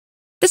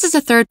This is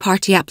a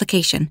third-party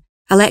application.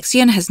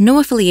 Alexion has no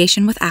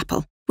affiliation with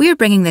Apple. We are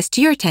bringing this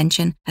to your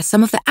attention as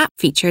some of the app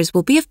features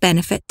will be of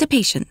benefit to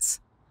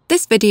patients.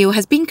 This video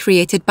has been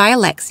created by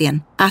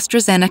Alexion,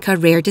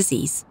 AstraZeneca rare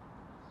disease.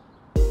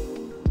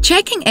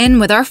 Checking in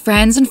with our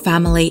friends and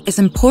family is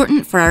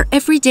important for our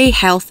everyday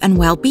health and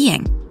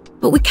well-being,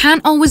 but we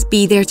can't always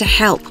be there to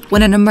help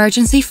when an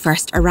emergency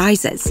first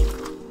arises.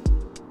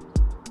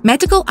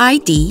 Medical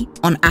ID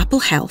on Apple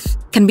Health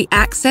can be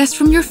accessed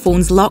from your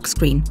phone's lock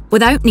screen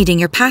without needing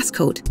your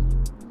passcode.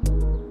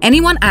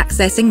 Anyone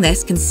accessing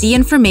this can see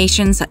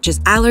information such as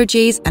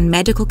allergies and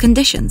medical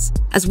conditions,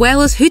 as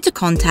well as who to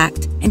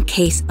contact in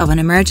case of an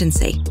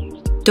emergency.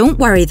 Don't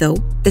worry though,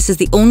 this is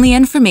the only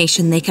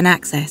information they can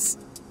access.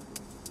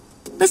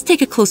 Let's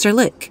take a closer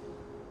look.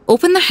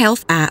 Open the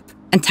Health app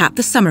and tap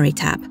the Summary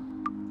tab.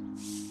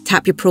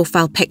 Tap your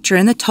profile picture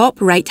in the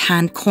top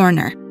right-hand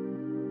corner.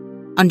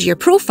 Under your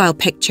profile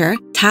picture,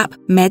 tap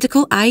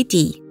Medical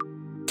ID.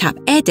 Tap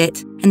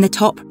Edit in the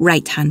top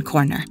right-hand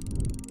corner.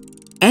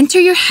 Enter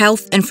your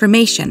health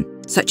information,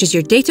 such as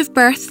your date of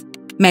birth,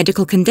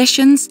 medical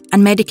conditions,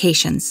 and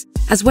medications,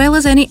 as well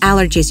as any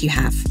allergies you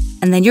have,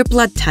 and then your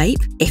blood type,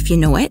 if you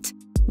know it,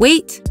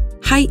 weight,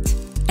 height,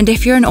 and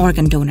if you're an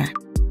organ donor.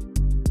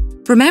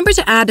 Remember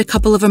to add a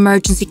couple of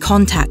emergency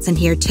contacts in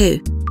here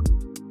too.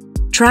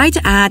 Try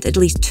to add at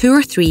least 2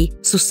 or 3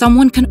 so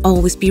someone can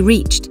always be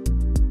reached.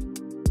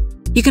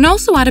 You can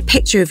also add a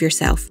picture of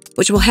yourself,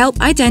 which will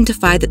help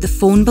identify that the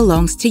phone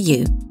belongs to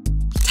you.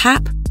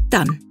 Tap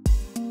Done.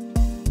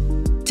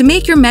 To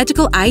make your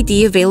medical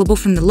ID available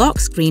from the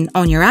lock screen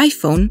on your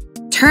iPhone,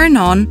 turn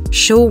on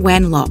Show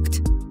When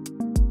Locked.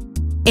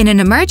 In an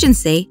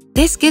emergency,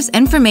 this gives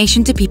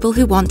information to people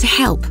who want to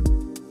help.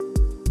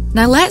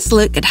 Now let's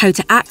look at how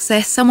to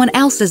access someone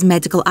else's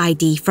medical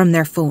ID from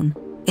their phone,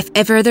 if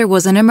ever there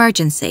was an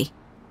emergency.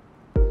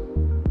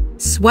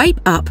 Swipe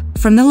up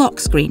from the lock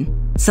screen.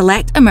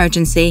 Select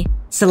Emergency,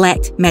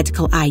 select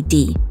Medical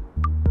ID.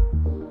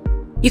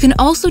 You can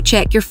also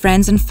check your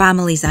friends and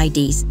family's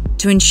IDs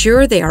to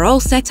ensure they are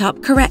all set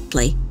up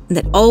correctly and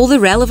that all the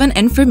relevant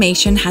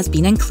information has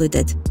been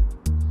included.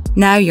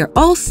 Now you're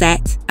all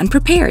set and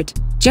prepared,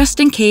 just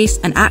in case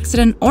an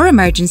accident or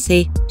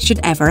emergency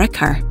should ever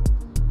occur.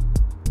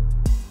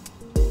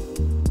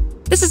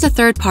 This is a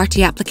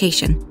third-party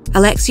application.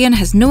 Alexion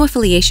has no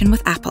affiliation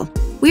with Apple.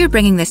 We are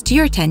bringing this to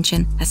your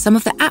attention as some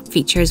of the app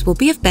features will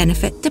be of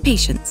benefit to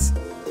patients.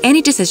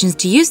 Any decisions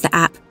to use the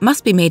app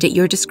must be made at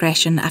your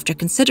discretion after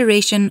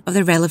consideration of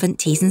the relevant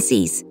T's and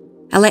C's.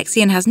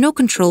 Alexion has no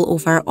control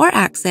over or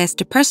access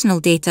to personal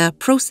data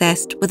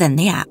processed within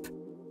the app.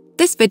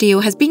 This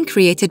video has been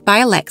created by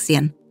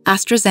Alexion,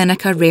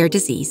 AstraZeneca rare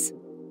disease.